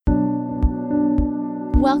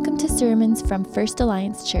Welcome to sermons from First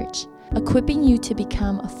Alliance Church, equipping you to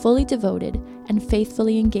become a fully devoted and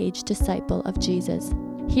faithfully engaged disciple of Jesus.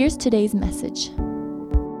 Here's today's message.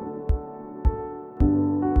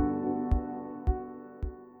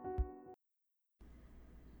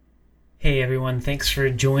 Hey everyone, thanks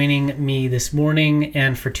for joining me this morning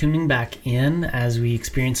and for tuning back in as we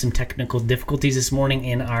experience some technical difficulties this morning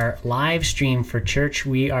in our live stream for church.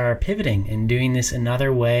 We are pivoting and doing this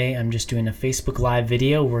another way. I'm just doing a Facebook Live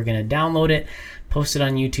video. We're going to download it, post it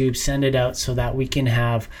on YouTube, send it out so that we can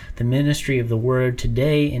have the ministry of the Word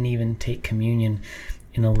today and even take communion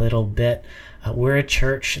in a little bit. We're a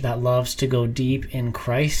church that loves to go deep in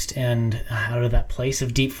Christ, and out of that place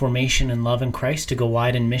of deep formation and love in Christ to go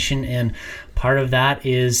wide in mission, and part of that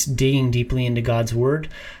is digging deeply into God's Word.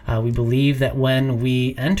 We believe that when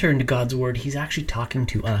we enter into God's Word, He's actually talking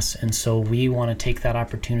to us, and so we want to take that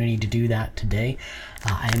opportunity to do that today.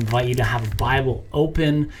 I invite you to have a Bible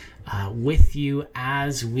open with you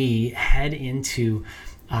as we head into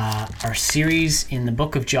our series in the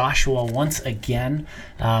book of Joshua once again.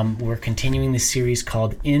 We're continuing this series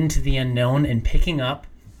called Into the Unknown, and picking up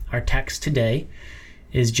our text today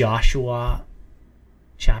is Joshua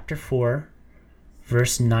chapter 4,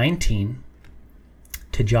 verse 19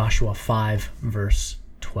 to Joshua 5, verse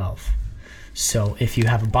 12. So if you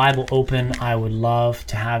have a Bible open, I would love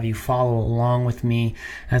to have you follow along with me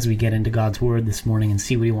as we get into God's Word this morning and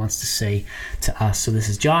see what He wants to say to us. So this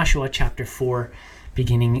is Joshua chapter 4,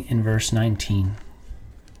 beginning in verse 19.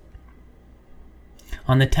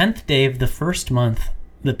 On the 10th day of the first month,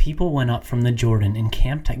 the people went up from the Jordan and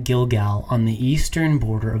camped at Gilgal on the eastern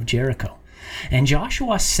border of Jericho. And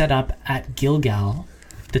Joshua set up at Gilgal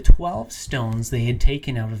the 12 stones they had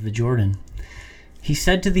taken out of the Jordan. He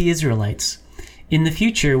said to the Israelites, "In the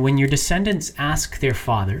future, when your descendants ask their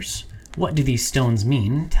fathers, 'What do these stones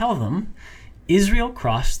mean?' tell them, 'Israel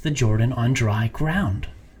crossed the Jordan on dry ground.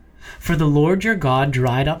 For the Lord your God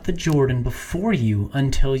dried up the Jordan before you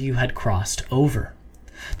until you had crossed over.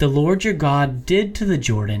 The Lord your God did to the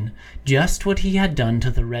Jordan just what He had done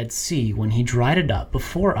to the Red Sea when He dried it up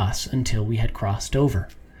before us until we had crossed over.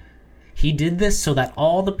 He did this so that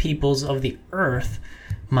all the peoples of the earth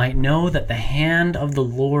might know that the hand of the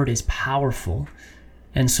Lord is powerful,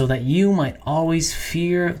 and so that you might always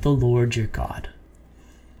fear the Lord your God.'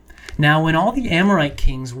 Now when all the Amorite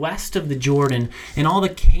kings west of the Jordan and all the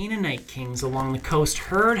Canaanite kings along the coast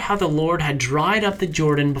heard how the Lord had dried up the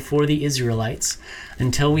Jordan before the Israelites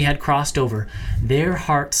until we had crossed over, their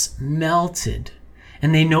hearts melted,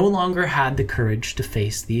 and they no longer had the courage to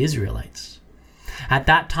face the Israelites. At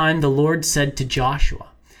that time the Lord said to Joshua,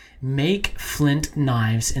 'Make flint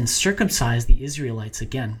knives and circumcise the Israelites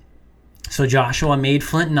again.' So Joshua made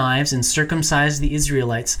flint knives and circumcised the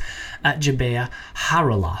Israelites at Gibeah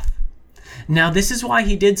Haraloth. Now this is why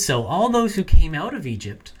he did so. All those who came out of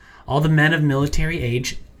Egypt, all the men of military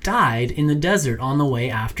age, died in the desert on the way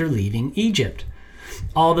after leaving Egypt.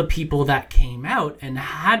 All the people that came out and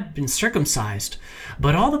had been circumcised,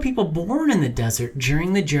 but all the people born in the desert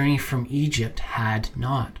during the journey from Egypt had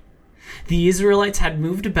not. The Israelites had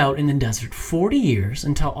moved about in the desert 40 years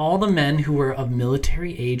until all the men who were of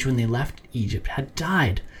military age when they left Egypt had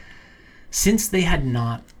died, since they had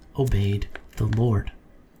not obeyed the Lord.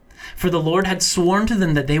 For the Lord had sworn to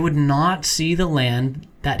them that they would not see the land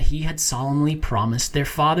that He had solemnly promised their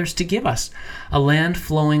fathers to give us, a land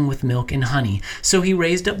flowing with milk and honey. So He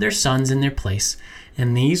raised up their sons in their place,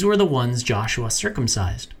 and these were the ones Joshua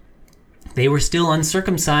circumcised. They were still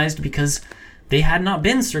uncircumcised because they had not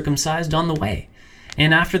been circumcised on the way.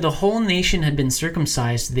 And after the whole nation had been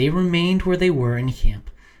circumcised, they remained where they were in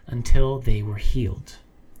camp until they were healed.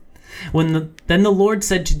 Then the Lord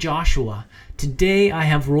said to Joshua, 'Today I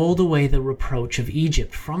have rolled away the reproach of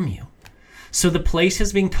Egypt from you.' So the place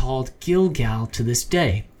has been called Gilgal to this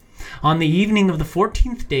day. On the evening of the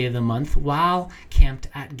 14th day of the month, while camped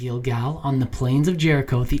at Gilgal on the plains of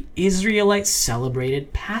Jericho, the Israelites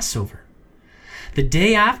celebrated Passover. The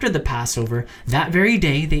day after the Passover, that very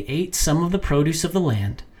day they ate some of the produce of the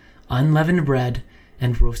land, unleavened bread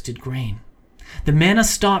and roasted grain. The manna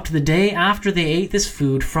stopped the day after they ate this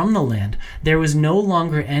food from the land. There was no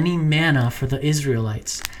longer any manna for the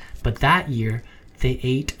Israelites, but that year they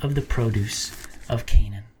ate of the produce of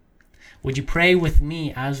Canaan." Would you pray with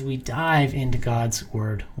me as we dive into God's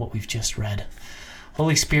Word, what we've just read?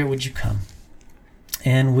 Holy Spirit, would you come?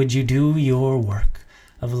 And would you do your work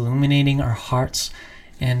of illuminating our hearts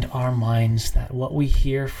and our minds, that what we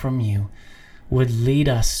hear from you would lead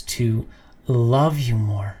us to love you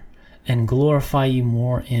more and glorify you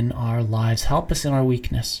more in our lives. Help us in our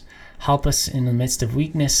weakness. Help us in the midst of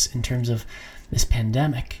weakness in terms of this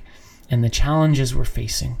pandemic. and the challenges we're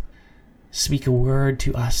facing. Speak a word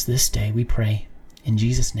to us this day, we pray. In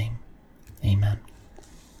Jesus' name, amen.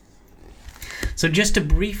 So just to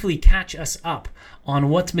briefly catch us up on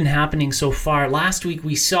what's been happening so far, last week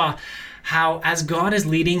we saw how as God is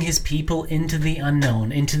leading his people into the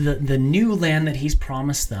unknown, into the new land that he's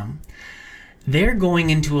promised them, they're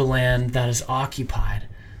going into a land that is occupied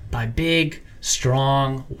by big,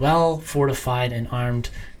 strong, well-fortified and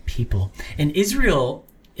armed people. And Israel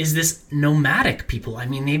is this nomadic people. I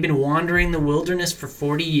mean, they've been wandering the wilderness for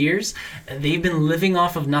 40 years. They've been living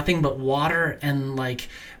off of nothing but water and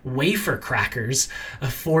wafer crackers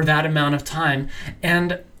for that amount of time.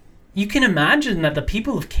 And you can imagine that the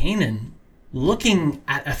people of Canaan, looking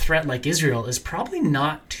at a threat like Israel, is probably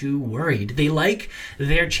not too worried. They like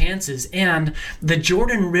their chances, and the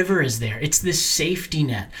Jordan River is there. It's this safety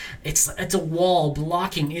net. It's a wall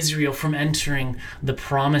blocking Israel from entering the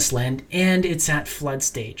promised land, and it's at flood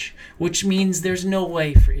stage, which means there's no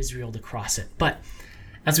way for Israel to cross it. But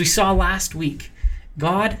as we saw last week,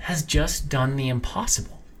 God has just done the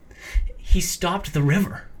impossible. He stopped the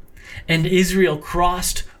river, and Israel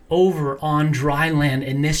crossed over on dry land,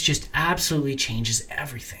 and this just absolutely changes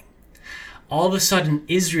everything. All of a sudden,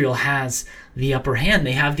 Israel has the upper hand.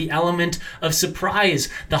 They have the element of surprise.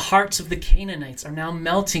 The hearts of the Canaanites are now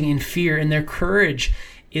melting in fear, and their courage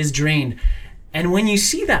is drained. And when you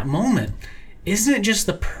see that moment, isn't it just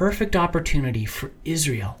the perfect opportunity for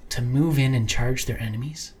Israel to move in and charge their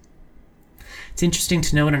enemies? It's interesting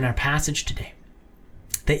to note in our passage today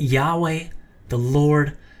that Yahweh, the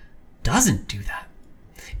Lord, doesn't do that.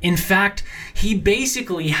 In fact, he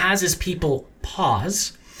basically has his people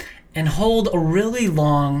pause and hold a really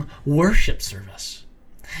long worship service.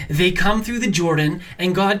 They come through the Jordan,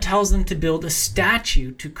 and God tells them to build a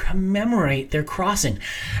statue to commemorate their crossing.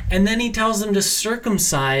 And then he tells them to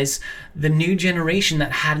circumcise the new generation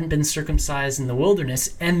that hadn't been circumcised in the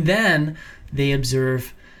wilderness. And then they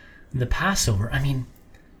observe the Passover. I mean,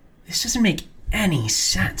 this doesn't make any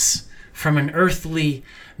sense from an earthly,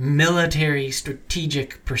 military,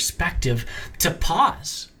 strategic perspective to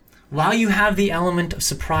pause while you have the element of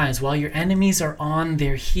surprise, while your enemies are on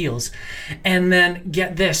their heels. And then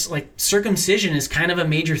get this, circumcision is kind of a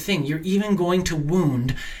major thing. You're even going to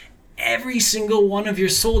wound every single one of your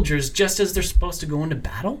soldiers just as they're supposed to go into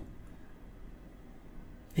battle.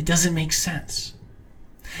 It doesn't make sense.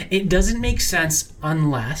 It doesn't make sense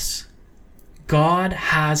unless God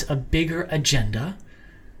has a bigger agenda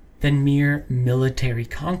than mere military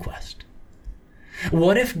conquest.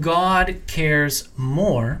 What if God cares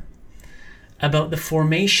more about the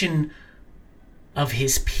formation of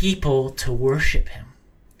his people to worship him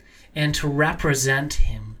and to represent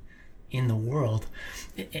him in the world?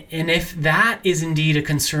 And if that is indeed a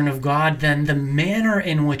concern of God, then the manner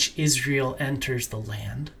in which Israel enters the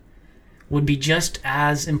land would be just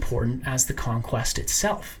as important as the conquest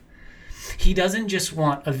itself. He doesn't just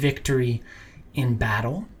want a victory in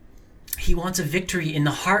battle. He wants a victory in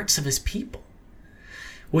the hearts of his people,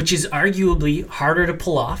 which is arguably harder to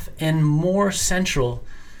pull off and more central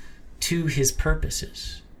to his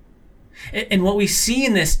purposes. And what we see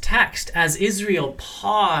in this text as Israel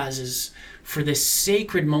pauses for this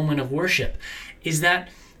sacred moment of worship is that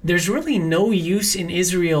there's really no use in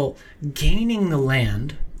Israel gaining the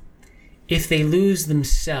land if they lose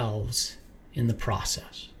themselves in the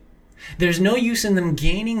process. There's no use in them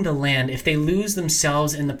gaining the land if they lose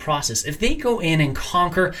themselves in the process. If they go in and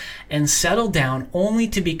conquer and settle down only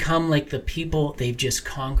to become like the people they've just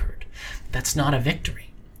conquered, that's not a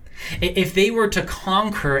victory. If they were to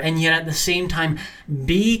conquer and yet at the same time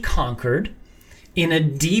be conquered in a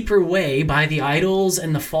deeper way by the idols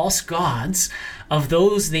and the false gods of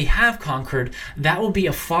those they have conquered, that will be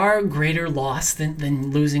a far greater loss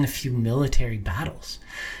than losing a few military battles.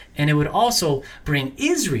 And it would also bring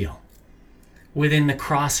Israel within the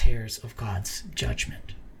crosshairs of God's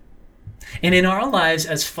judgment. And in our lives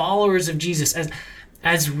as followers of Jesus,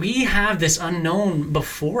 as we have this unknown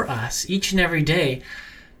before us each and every day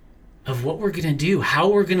of what we're going to do, how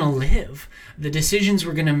we're going to live, the decisions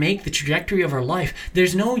we're going to make, the trajectory of our life,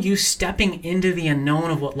 there's no use stepping into the unknown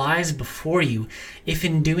of what lies before you if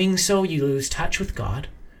in doing so you lose touch with God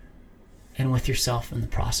and with yourself in the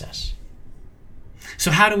process. So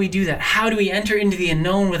how do we do that? How do we enter into the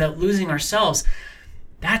unknown without losing ourselves?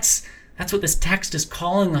 That's what this text is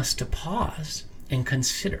calling us to pause and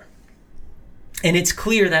consider. And it's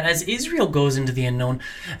clear that as Israel goes into the unknown,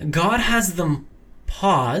 God has them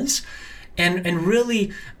pause and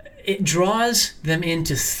really it draws them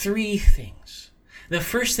into three things. The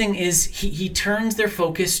first thing is he turns their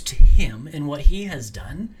focus to him and what he has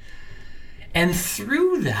done. And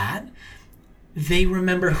through that, they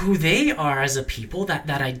remember who they are as a people, that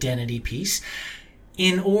identity piece,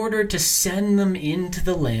 in order to send them into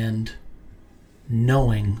the land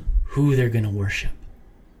knowing who they're going to worship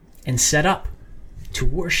and set up to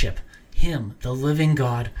worship him, the living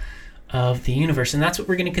God of the universe. And that's what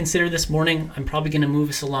we're going to consider this morning. I'm probably going to move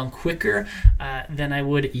us along quicker than I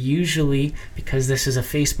would usually because this is a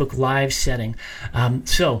Facebook Live setting.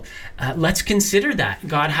 So let's consider that.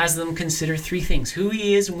 God has them consider three things: who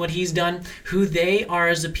he is and what he's done, who they are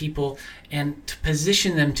as a people, and to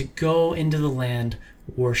position them to go into the land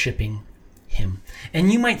worshiping him.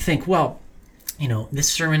 And you might think, well,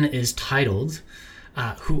 this sermon is titled,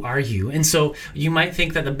 who are you? And so you might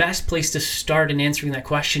think that the best place to start in answering that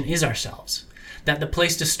question is ourselves. That the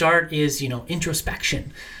place to start is,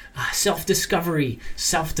 introspection, self-discovery,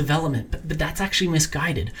 self-development. But that's actually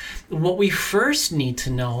misguided. What we first need to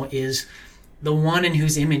know is the one in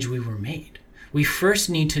whose image we were made. We first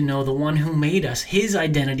need to know the one who made us. His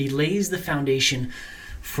identity lays the foundation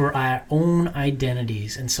for our own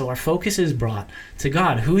identities. And so our focus is brought to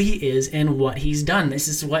God, who he is and what he's done. This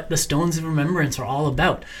is what the stones of remembrance are all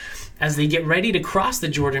about. As they get ready to cross the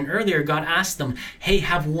Jordan earlier, God asked them, hey,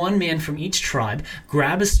 have one man from each tribe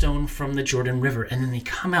grab a stone from the Jordan River. And then they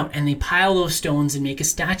come out and they pile those stones and make a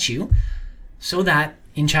statue, so that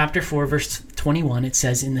in chapter 4, verse 21, it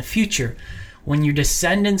says, in the future, when your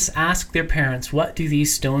descendants ask their parents, what do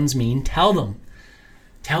these stones mean? Tell them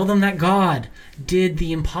that God did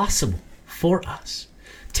the impossible for us.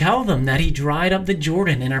 Tell them that he dried up the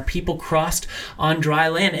Jordan and our people crossed on dry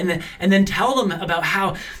land. And then tell them about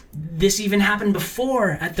how this even happened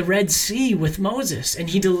before at the Red Sea with Moses, and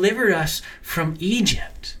he delivered us from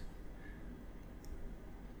Egypt.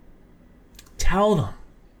 Tell them,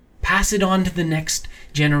 pass it on to the next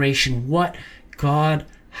generation, what God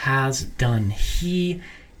has done. He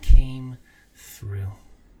came through.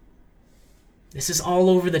 This is all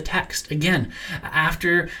over the text. Again,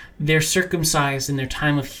 after they're circumcised in their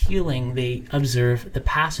time of healing, they observe the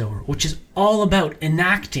Passover, which is all about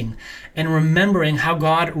enacting and remembering how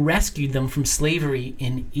God rescued them from slavery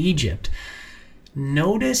in Egypt.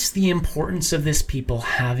 Notice the importance of this people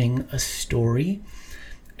having a story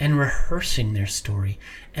and rehearsing their story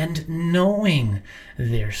and knowing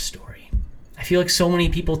their story. I feel like so many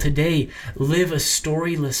people today live a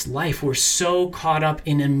storyless life. We're so caught up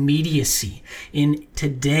in immediacy, in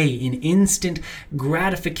today, in instant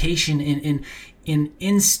gratification, in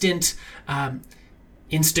instant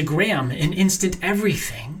Instagram, in instant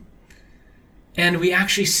everything. And we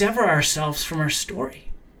actually sever ourselves from our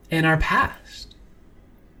story and our past.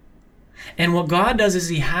 And what God does is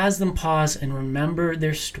he has them pause and remember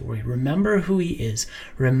their story. Remember who he is.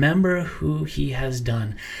 Remember who he has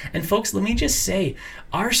done. And folks, let me just say,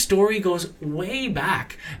 our story goes way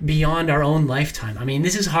back beyond our own lifetime. I mean,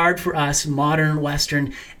 this is hard for us modern,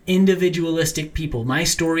 Western, individualistic people. My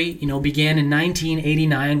story, began in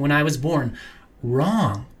 1989 when I was born.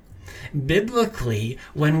 Wrong. Biblically,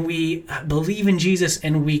 when we believe in Jesus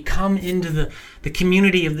and we come into the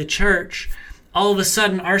community of the church, all of a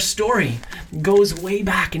sudden our story goes way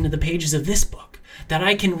back into the pages of this book, that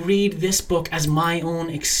I can read this book as my own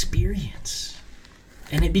experience,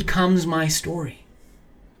 and it becomes my story.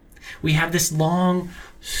 We have this long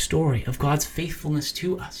story of God's faithfulness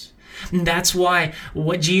to us. And that's why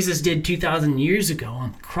what Jesus did 2,000 years ago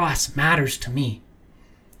on the cross matters to me.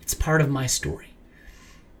 It's part of my story.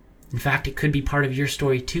 In fact, it could be part of your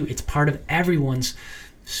story too. It's part of everyone's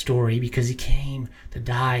story because he came to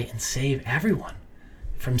die and save everyone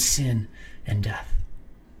from sin and death.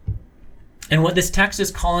 And what this text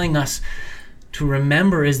is calling us to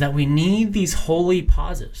remember is that we need these holy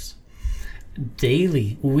pauses,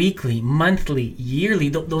 daily, weekly, monthly, yearly,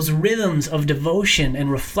 those rhythms of devotion and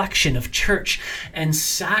reflection of church and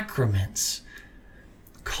sacraments,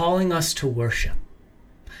 calling us to worship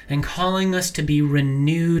and calling us to be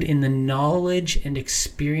renewed in the knowledge and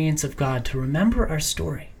experience of God, to remember our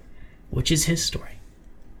story, which is his story.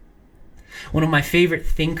 One of my favorite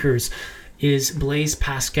thinkers is Blaise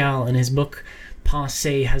Pascal, and his book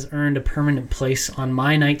Pensée has earned a permanent place on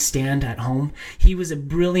my nightstand at home. He was a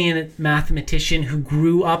brilliant mathematician who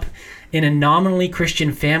grew up in a nominally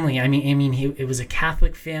Christian family. It was a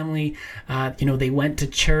Catholic family. They went to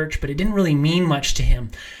church, but it didn't really mean much to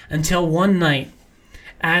him until one night,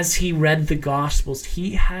 as he read the Gospels,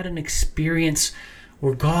 he had an experience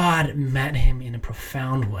where God met him in a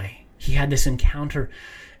profound way. He had this encounter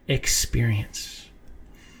experience.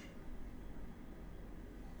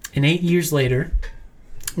 And 8 years later,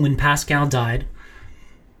 when Pascal died,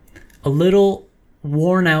 a little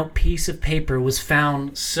worn out piece of paper was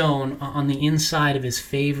found sewn on the inside of his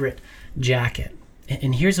favorite jacket.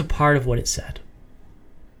 And here's a part of what it said.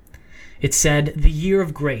 It said, the year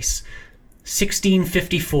of grace,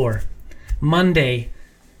 1654, Monday,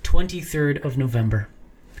 23rd of November,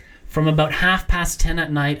 from about 10:30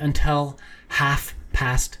 at night until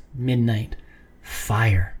midnight,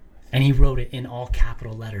 fire. And he wrote it in all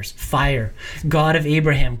capital letters. Fire. God of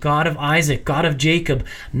Abraham, God of Isaac, God of Jacob,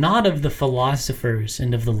 not of the philosophers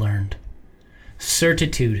and of the learned.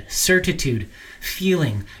 Certitude,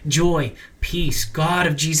 feeling, joy, peace, God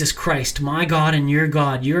of Jesus Christ, my God and your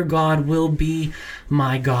God will be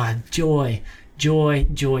my God. Joy,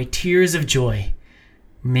 tears of joy.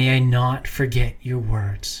 May I not forget your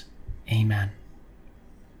words. Amen.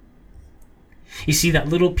 You see, that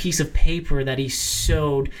little piece of paper that he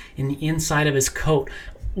sewed in the inside of his coat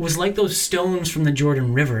was like those stones from the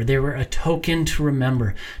Jordan River. They were a token to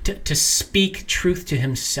remember, to speak truth to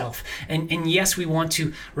himself. And yes, we want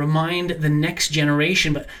to remind the next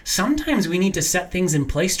generation, but sometimes we need to set things in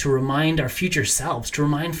place to remind our future selves, to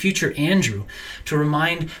remind future Andrew, to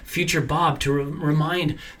remind future Bob, to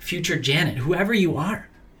remind future Janet, whoever you are.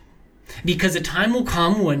 Because a time will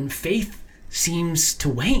come when faith seems to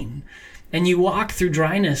wane, and you walk through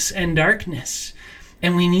dryness and darkness.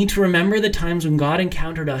 And we need to remember the times when God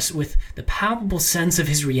encountered us with the palpable sense of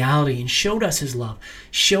his reality and showed us his love,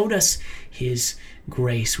 showed us his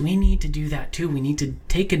grace. We need to do that too. We need to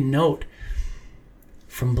take a note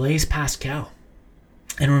from Blaise Pascal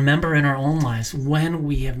and remember in our own lives when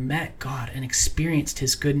we have met God and experienced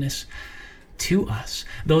his goodness to us.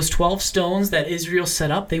 Those 12 stones that Israel set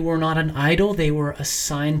up, they were not an idol, they were a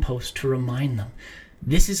signpost to remind them.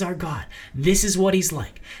 This is our God. This is what he's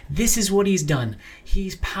like. This is what he's done.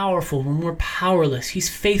 He's powerful when we're powerless. He's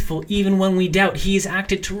faithful even when we doubt. He has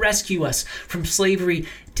acted to rescue us from slavery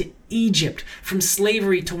to Egypt, from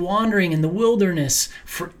slavery to wandering in the wilderness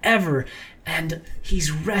forever. And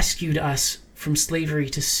he's rescued us from slavery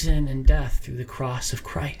to sin and death through the cross of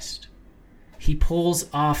Christ. He pulls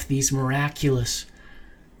off these miraculous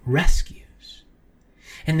rescues.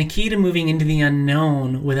 And the key to moving into the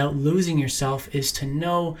unknown without losing yourself is to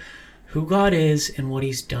know who God is and what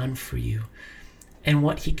he's done for you and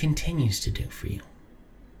what he continues to do for you.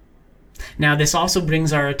 Now, this also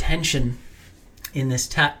brings our attention in this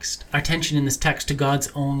text to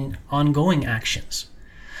God's own ongoing actions.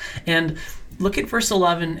 And look at verse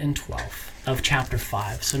 11 and 12 of chapter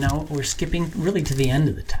 5. So now we're skipping really to the end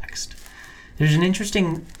of the text. There's an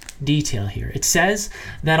interesting detail here. It says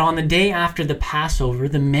that on the day after the Passover,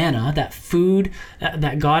 the manna, that food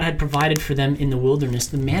that God had provided for them in the wilderness,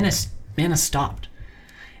 the manna stopped.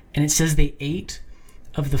 And it says they ate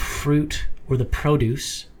of the fruit or the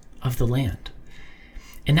produce of the land.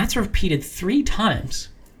 And that's repeated 3 times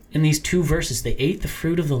in these 2 verses. They ate the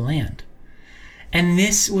fruit of the land. And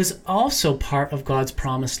this was also part of God's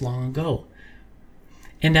promise long ago.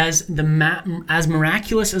 And as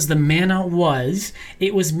miraculous as the manna was,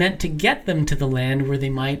 it was meant to get them to the land where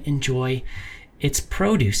they might enjoy its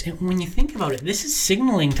produce. And when you think about it, this is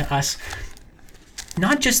signaling to us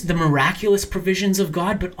not just the miraculous provisions of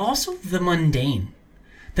God, but also the mundane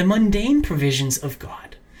provisions of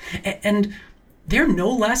God. And they're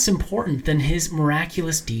no less important than his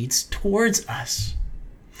miraculous deeds towards us.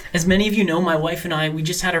 As many of you know, my wife and I, we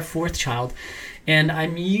just had our 4th child. And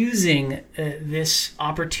I'm using this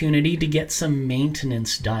opportunity to get some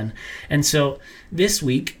maintenance done. And so this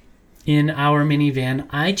week in our minivan,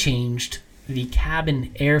 I changed the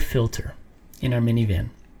cabin air filter in our minivan.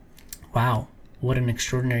 Wow, what an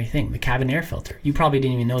extraordinary thing. The cabin air filter. You probably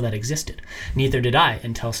didn't even know that existed. Neither did I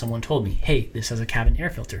until someone told me, hey, this has a cabin air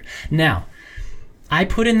filter. Now, I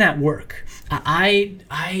put in that work.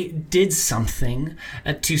 I did something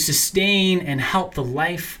to sustain and help the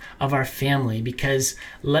life of our family, because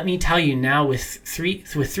let me tell you, now with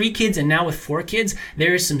three kids and now with 4 kids,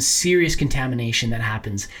 there is some serious contamination that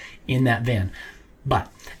happens in that van. But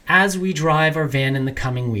as we drive our van in the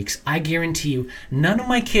coming weeks, I guarantee you, none of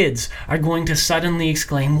my kids are going to suddenly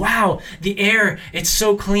exclaim, wow, the air, it's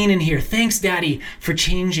so clean in here. Thanks, Daddy, for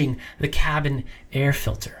changing the cabin air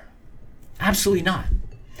filter. Absolutely not.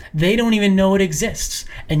 They don't even know it exists,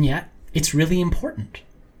 and yet it's really important.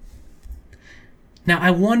 Now, I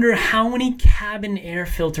wonder how many cabin air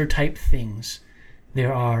filter type things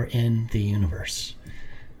there are in the universe.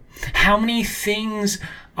 How many things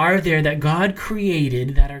are there that God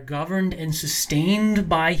created that are governed and sustained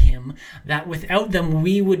by him, that without them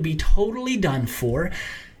we would be totally done for,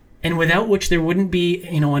 and without which there wouldn't be,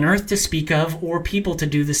 an earth to speak of or people to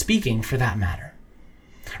do the speaking for that matter?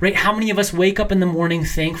 Right? How many of us wake up in the morning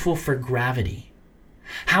thankful for gravity?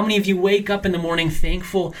 How many of you wake up in the morning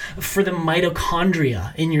thankful for the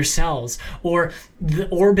mitochondria in your cells or the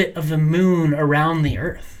orbit of the moon around the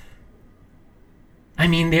earth? I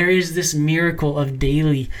mean, there is this miracle of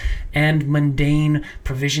daily and mundane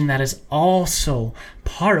provision that is also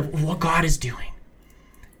part of what God is doing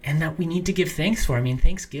and that we need to give thanks for. I mean,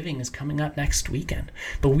 Thanksgiving is coming up next weekend,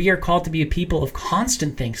 but we are called to be a people of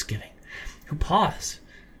constant thanksgiving who pause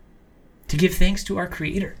to give thanks to our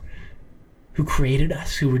Creator, who created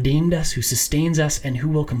us, who redeemed us, who sustains us, and who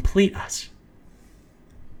will complete us.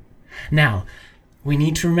 Now, we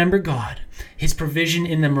need to remember God, his provision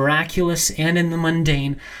in the miraculous and in the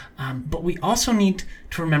mundane, but we also need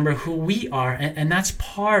to remember who we are, and that's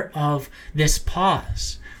part of this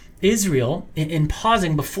pause. Israel, in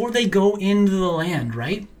pausing before they go into the land,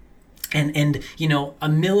 right? And you know, a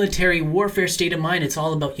military warfare state of mind, it's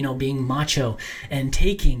all about, you know, being macho and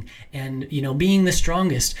taking and, you know, being the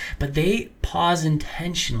strongest. But they pause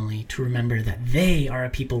intentionally to remember that they are a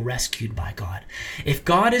people rescued by God. If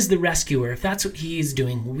God is the rescuer, if that's what he is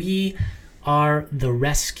doing, we are the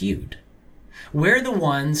rescued. We're the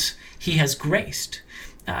ones he has graced.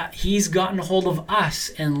 He's gotten a hold of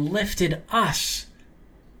us and lifted us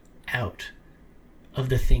out of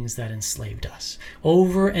the things that enslaved us.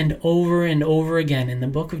 Over and over and over again in the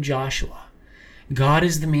book of Joshua, God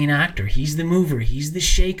is the main actor. He's the mover. He's the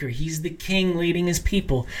shaker. He's the king leading his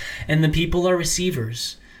people, and the people are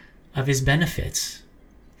receivers of his benefits.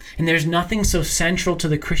 And there's nothing so central to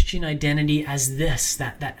the Christian identity as this,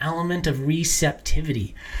 that element of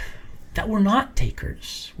receptivity, that we're not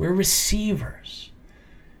takers, we're receivers.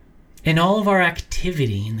 And all of our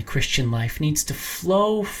activity in the Christian life needs to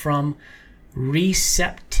flow from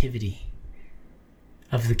receptivity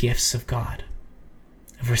of the gifts of God,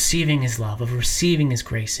 of receiving his love, of receiving his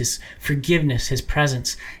grace, his forgiveness, his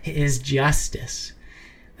presence, his justice,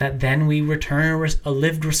 that then we return a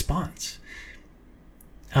lived response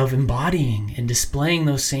of embodying and displaying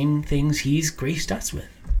those same things he's graced us with.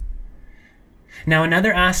 Now,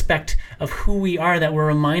 another aspect of who we are that we're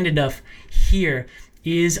reminded of here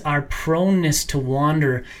is our proneness to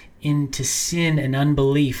wander into sin and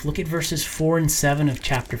unbelief. Look at verses 4 to 7 of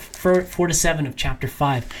chapter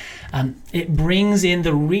 5. It brings in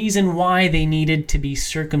the reason why they needed to be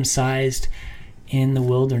circumcised in the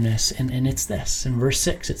wilderness. And it's this. In verse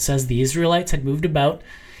 6, it says, the Israelites had moved about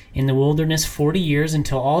in the wilderness 40 years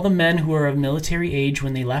until all the men who were of military age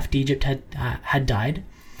when they left Egypt had died,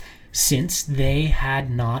 since they had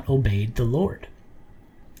not obeyed the Lord.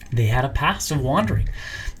 They had a past of wandering,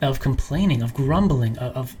 of complaining, of grumbling,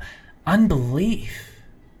 of unbelief.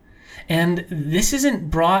 And this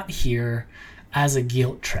isn't brought here as a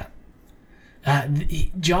guilt trip.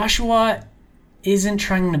 Joshua isn't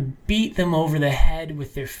trying to beat them over the head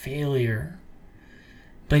with their failure,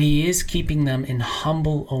 but he is keeping them in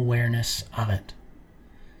humble awareness of it.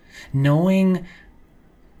 Knowing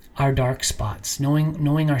our dark spots,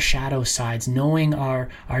 knowing our shadow sides, knowing our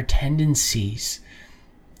tendencies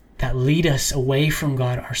that lead us away from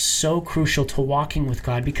God are so crucial to walking with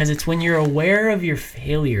God, because it's when you're aware of your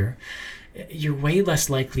failure, you're way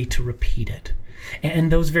less likely to repeat it.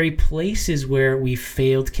 And those very places where we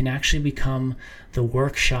failed can actually become the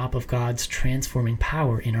workshop of God's transforming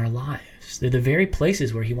power in our lives. They're the very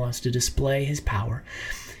places where he wants to display his power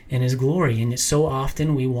and his glory. And so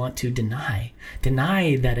often we want to deny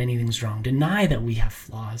that anything's wrong, deny that we have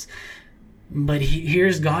flaws. But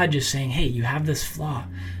here's God just saying, hey, you have this flaw.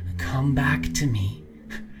 Come back to me.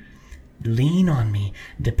 Lean on me.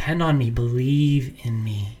 Depend on me. Believe in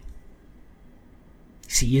me.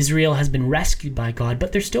 See, Israel has been rescued by God,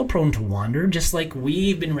 but they're still prone to wander. Just like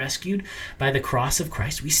we've been rescued by the cross of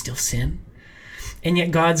Christ, we still sin. And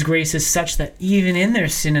yet God's grace is such that even in their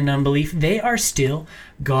sin and unbelief, they are still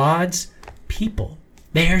God's people.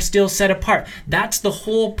 They are still set apart. That's the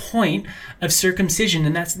whole point of circumcision.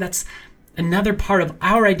 And that's another part of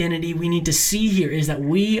our identity we need to see here, is that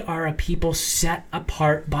we are a people set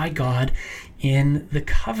apart by God in the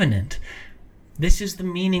covenant. This is the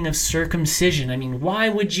meaning of circumcision. I mean, why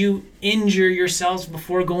would you injure yourselves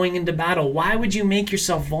before going into battle? Why would you make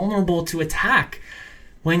yourself vulnerable to attack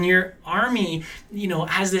when your army,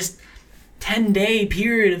 has this 10-day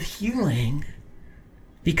period of healing?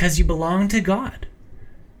 Because you belong to God.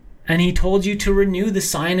 And he told you to renew the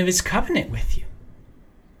sign of his covenant with you.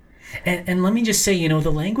 And let me just say, the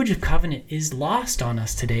language of covenant is lost on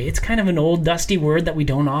us today. It's kind of an old dusty word that we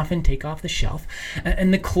don't often take off the shelf.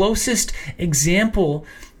 And the closest example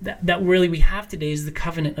that really we have today is the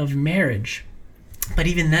covenant of marriage. But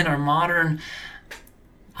even then, our modern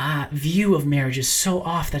view of marriage is so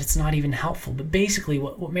off that it's not even helpful. But basically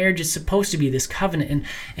what marriage is supposed to be, this covenant,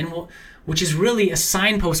 which is really a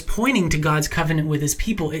signpost pointing to God's covenant with his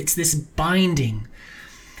people. It's this binding,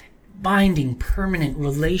 permanent,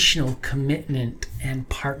 relational commitment and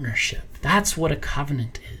partnership. That's what a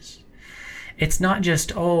covenant is. It's not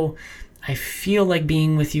just, I feel like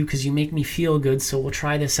being with you because you make me feel good, so we'll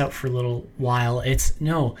try this out for a little while. It's,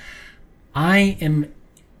 no, I am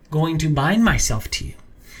going to bind myself to you,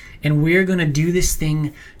 and we're going to do this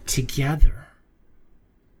thing together.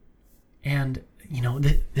 And,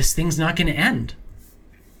 this thing's not going to end.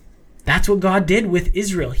 That's what God did with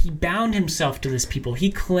Israel. He bound himself to this people.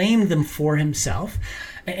 He claimed them for himself.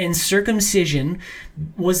 And circumcision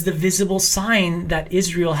was the visible sign that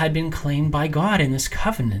Israel had been claimed by God in this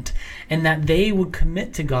covenant, and that they would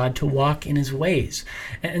commit to God to walk in his ways.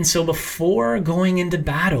 And so before going into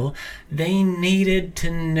battle, they needed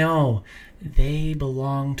to know they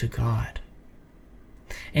belong to God,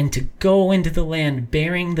 and to go into the land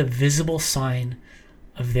bearing the visible sign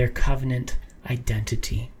of their covenant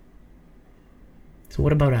identity. So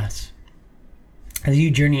what about us? As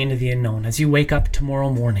you journey into the unknown, as you wake up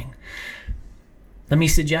tomorrow morning, let me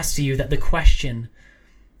suggest to you that the question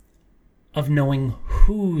of knowing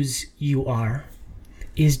whose you are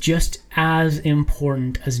is just as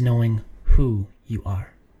important as knowing who you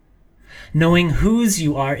are. Knowing whose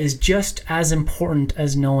you are is just as important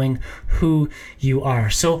as knowing who you are.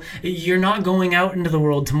 So you're not going out into the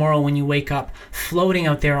world tomorrow when you wake up floating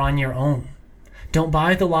out there on your own. Don't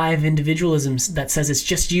buy the lie of individualism that says it's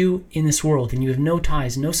just you in this world and you have no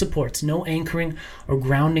ties, no supports, no anchoring or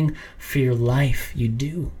grounding for your life. You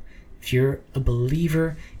do. If you're a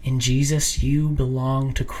believer in Jesus, you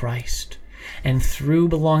belong to Christ. And through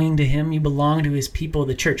belonging to him, you belong to his people,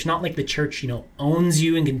 the church. Not like the church, owns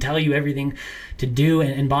you and can tell you everything to do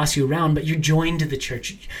and boss you around, but you're joined to the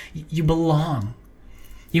church. You belong.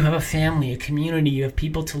 You have a family, a community. You have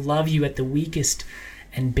people to love you at the weakest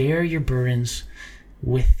and bear your burdens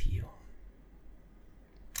with you.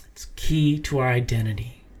 It's key to our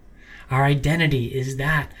identity. Our identity is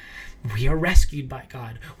that we are rescued by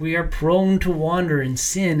God. We are prone to wander in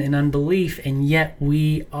sin and unbelief, and yet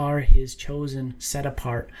we are his chosen, set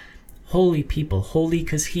apart, holy people. Holy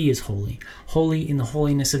because he is holy. Holy in the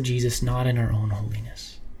holiness of Jesus, not in our own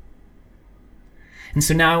holiness. And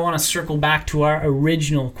so now I want to circle back to our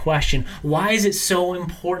original question. Why is it so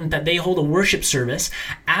important that they hold a worship service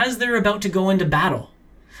as they're about to go into battle?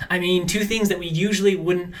 I mean, two things that we usually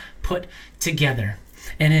wouldn't put together.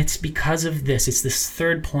 And it's because of this. It's this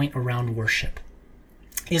third point around worship.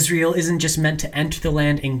 Israel isn't just meant to enter the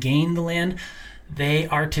land and gain the land. They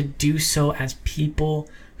are to do so as people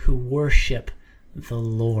who worship the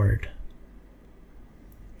Lord.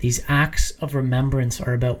 These acts of remembrance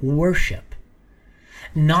are about worship.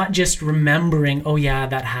 Not just remembering, oh yeah,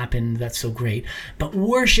 that happened, that's so great, but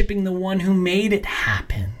worshiping the one who made it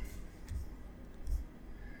happen.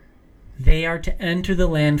 They are to enter the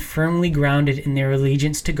land firmly grounded in their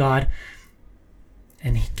allegiance to God.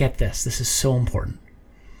 And get this is so important.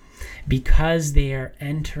 Because they are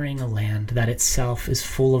entering a land that itself is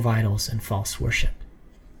full of idols and false worship.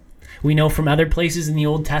 We know from other places in the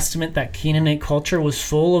Old Testament that Canaanite culture was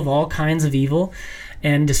full of all kinds of evil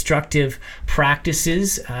and destructive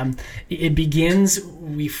practices. It begins,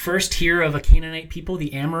 we first hear of a Canaanite people,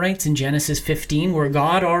 the Amorites, in Genesis 15, where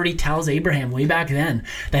God already tells Abraham way back then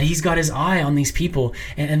that he's got his eye on these people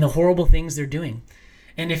and the horrible things they're doing.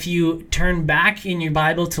 And if you turn back in your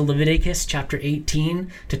Bible to Leviticus chapter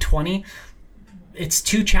 18 to 20, it's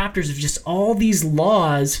 2 chapters of just all these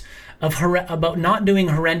laws about not doing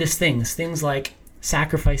horrendous things like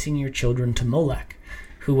sacrificing your children to Molech,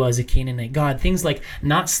 who was a Canaanite god, things like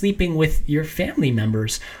not sleeping with your family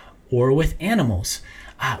members or with animals,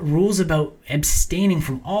 rules about abstaining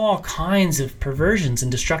from all kinds of perversions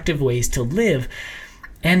and destructive ways to live.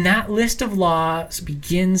 And that list of laws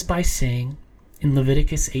begins by saying in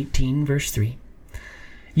Leviticus 18 verse 3,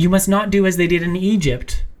 you must not do as they did in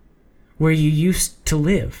Egypt, where you used to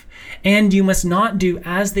live, and you must not do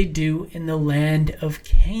as they do in the land of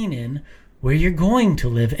Canaan, where you're going to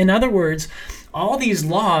live. In other words, all these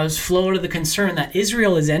laws flow out of the concern that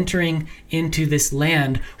Israel is entering into this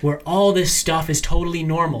land where all this stuff is totally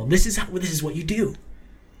normal. This is what you do.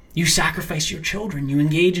 You sacrifice your children. You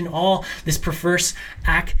engage in all this perverse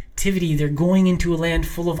activity. They're going into a land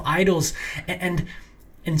full of idols and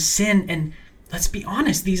sin. And let's be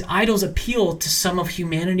honest, these idols appeal to some of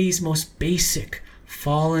humanity's most basic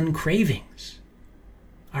fallen cravings.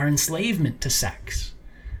 Our enslavement to sex.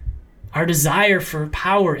 Our desire for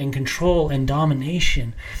power and control and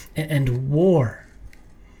domination and war.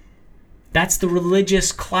 That's the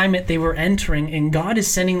religious climate they were entering, and God is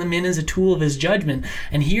sending them in as a tool of his judgment.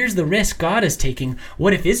 And here's the risk God is taking.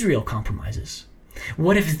 What if Israel compromises?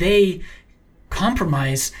 What if they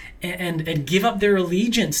compromise and give up their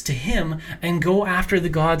allegiance to him and go after the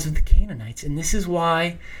gods of the Canaanites? And this is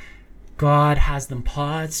why God has them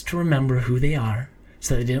pause to remember who they are,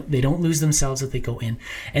 so that they don't lose themselves as they go in.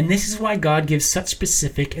 And this is why God gives such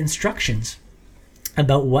specific instructions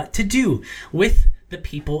about what to do with the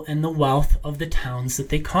people and the wealth of the towns that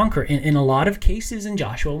they conquer. In a lot of cases in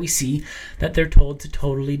Joshua, we see that they're told to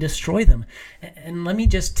totally destroy them. And let me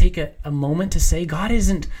just take a moment to say, God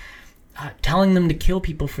isn't telling them to kill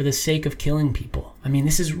people for the sake of killing people. I mean,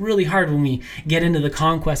 this is really hard when we get into the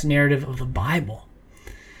conquest narrative of the Bible.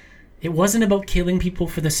 It wasn't about killing people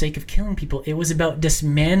for the sake of killing people. It was about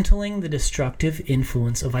dismantling the destructive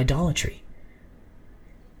influence of idolatry.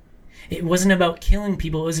 It wasn't about killing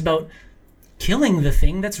people. It was about killing the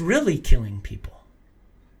thing that's really killing people.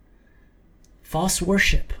 False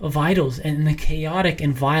worship of idols and the chaotic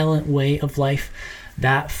and violent way of life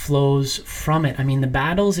that flows from it. I mean, the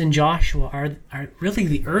battles in Joshua are really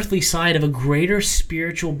the earthly side of a greater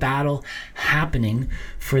spiritual battle happening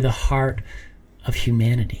for the heart of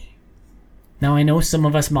humanity. Now, I know some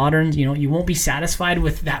of us moderns, you won't be satisfied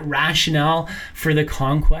with that rationale for the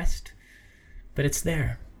conquest, but it's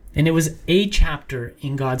there. And it was a chapter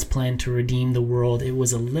in God's plan to redeem the world. It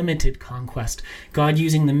was a limited conquest. God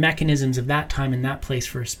using the mechanisms of that time and that place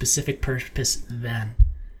for a specific purpose then.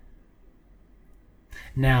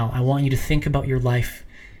 Now, I want you to think about your life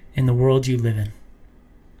in the world you live in.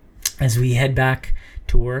 As we head back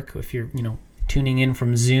to work, if you're, tuning in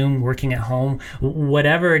from Zoom, working at home,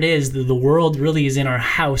 whatever it is, the world really is in our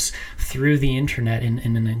house through the internet in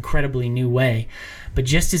an incredibly new way. But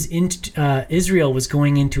just as Israel was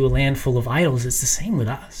going into a land full of idols, it's the same with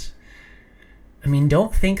us. I mean,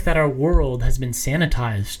 don't think that our world has been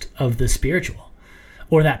sanitized of the spiritual,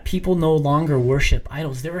 or that people no longer worship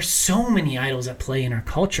idols. There are so many idols at play in our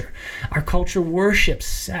culture. Our culture worships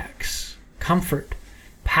sex, comfort,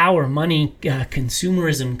 power, money,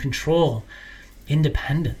 consumerism, control,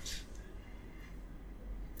 independence.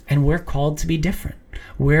 And we're called to be different.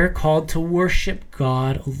 We're called to worship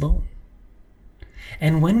God alone.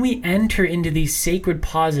 And when we enter into these sacred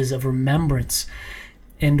pauses of remembrance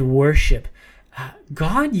and worship,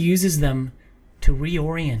 God uses them to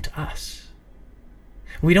reorient us.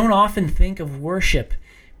 We don't often think of worship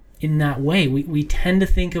in that way. We tend to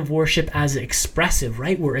think of worship as expressive,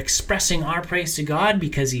 right? We're expressing our praise to God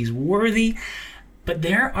because he's worthy. But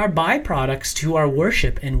there are byproducts to our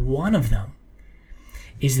worship, and one of them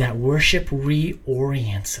is that worship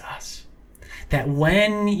reorients us. That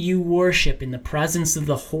when you worship in the presence of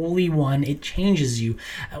the Holy One, it changes you.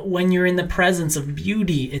 When you're in the presence of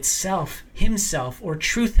beauty itself, himself, or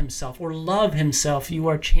truth himself, or love himself, you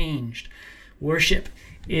are changed. Worship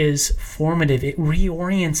is formative. It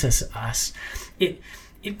reorients us.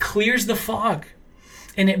 It clears the fog,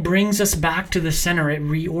 and it brings us back to the center. It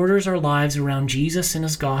reorders our lives around Jesus and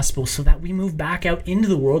his gospel so that we move back out into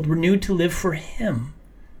the world renewed to live for him,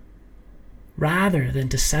 rather than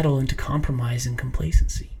to settle into compromise and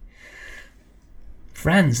complacency.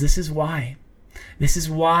 Friends, this is why. This is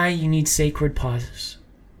why you need sacred pauses.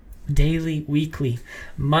 Daily, weekly,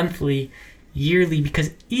 monthly, yearly,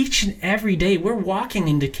 because each and every day we're walking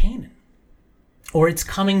into Canaan. Or it's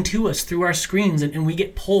coming to us through our screens and we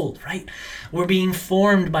get pulled, right? We're being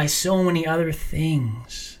formed by so many other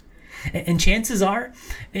things. And chances are,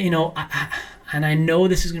 and I know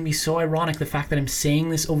this is going to be so ironic, the fact that I'm saying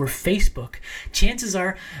this over Facebook. Chances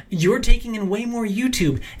are you're taking in way more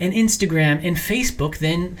YouTube and Instagram and Facebook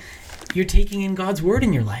than you're taking in God's word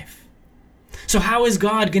in your life. So how is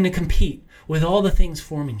God going to compete with all the things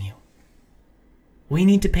forming you? We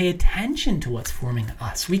need to pay attention to what's forming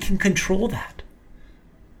us. We can control that.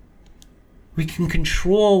 We can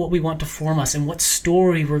control what we want to form us and what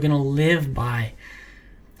story we're going to live by.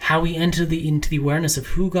 How we enter into the awareness of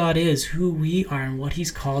who God is, who we are, and what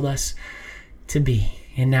he's called us to be.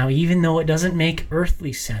 And now, even though it doesn't make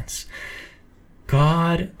earthly sense,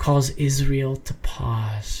 God calls Israel to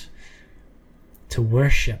pause, to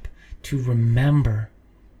worship, to remember,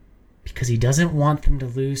 because he doesn't want them to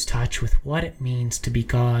lose touch with what it means to be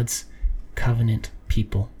God's covenant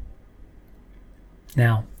people.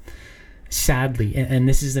 Now, sadly, and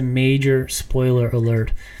this is a major spoiler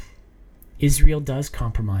alert, Israel does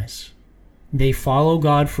compromise. They follow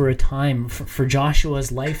God for a time. For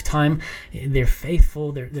Joshua's lifetime, they're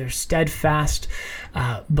faithful, they're steadfast.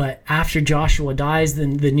 But after Joshua dies,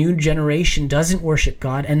 then the new generation doesn't worship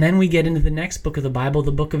God. And then we get into the next book of the Bible,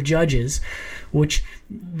 the book of Judges, which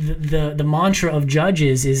the mantra of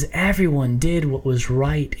Judges is everyone did what was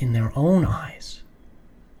right in their own eyes.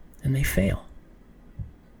 And they fail.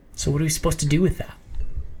 So what are we supposed to do with that?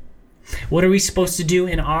 What are we supposed to do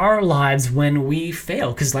in our lives when we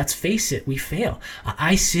fail? Because let's face it, we fail.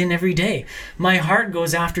 I sin every day. My heart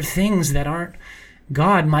goes after things that aren't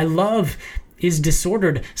God. My love is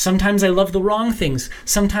disordered. Sometimes I love the wrong things.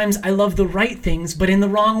 Sometimes I love the right things, but in the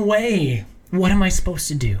wrong way. What am I supposed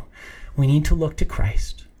to do? We need to look to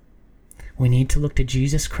Christ. We need to look to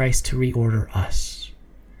Jesus Christ to reorder us.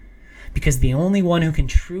 Because the only one who can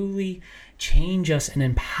truly change us and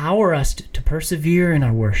empower us to persevere in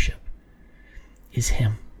our worship is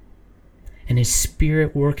Him and His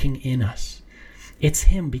Spirit working in us. It's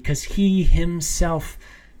Him because He Himself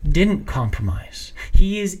didn't compromise.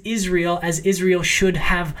 He is Israel as Israel should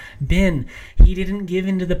have been. He didn't give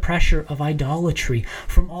in to the pressure of idolatry.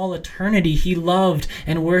 From all eternity, He loved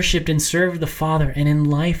and worshipped and served the Father, and in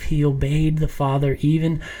life He obeyed the Father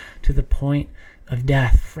even to the point of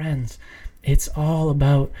death. Friends, it's all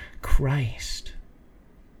about Christ.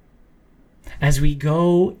 As we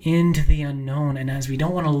go into the unknown and as we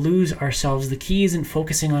don't want to lose ourselves, the key isn't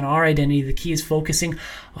focusing on our identity. The key is focusing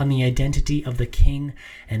on the identity of the King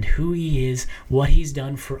and who He is, what He's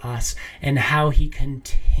done for us, and how He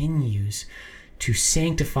continues to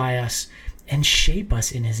sanctify us and shape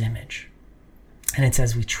us in His image. And it's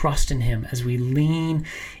as we trust in Him, as we lean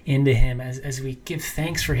into Him, as we give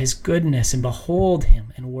thanks for His goodness and behold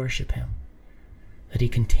Him and worship Him, that He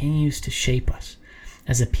continues to shape us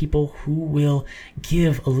as a people who will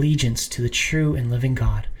give allegiance to the true and living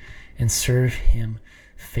God and serve Him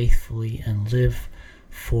faithfully and live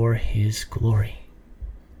for His glory.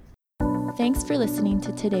 Thanks for listening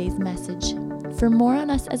to today's message. For more on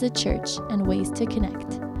us as a church and ways to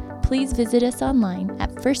connect, please visit us online at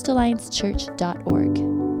firstalliancechurch.org.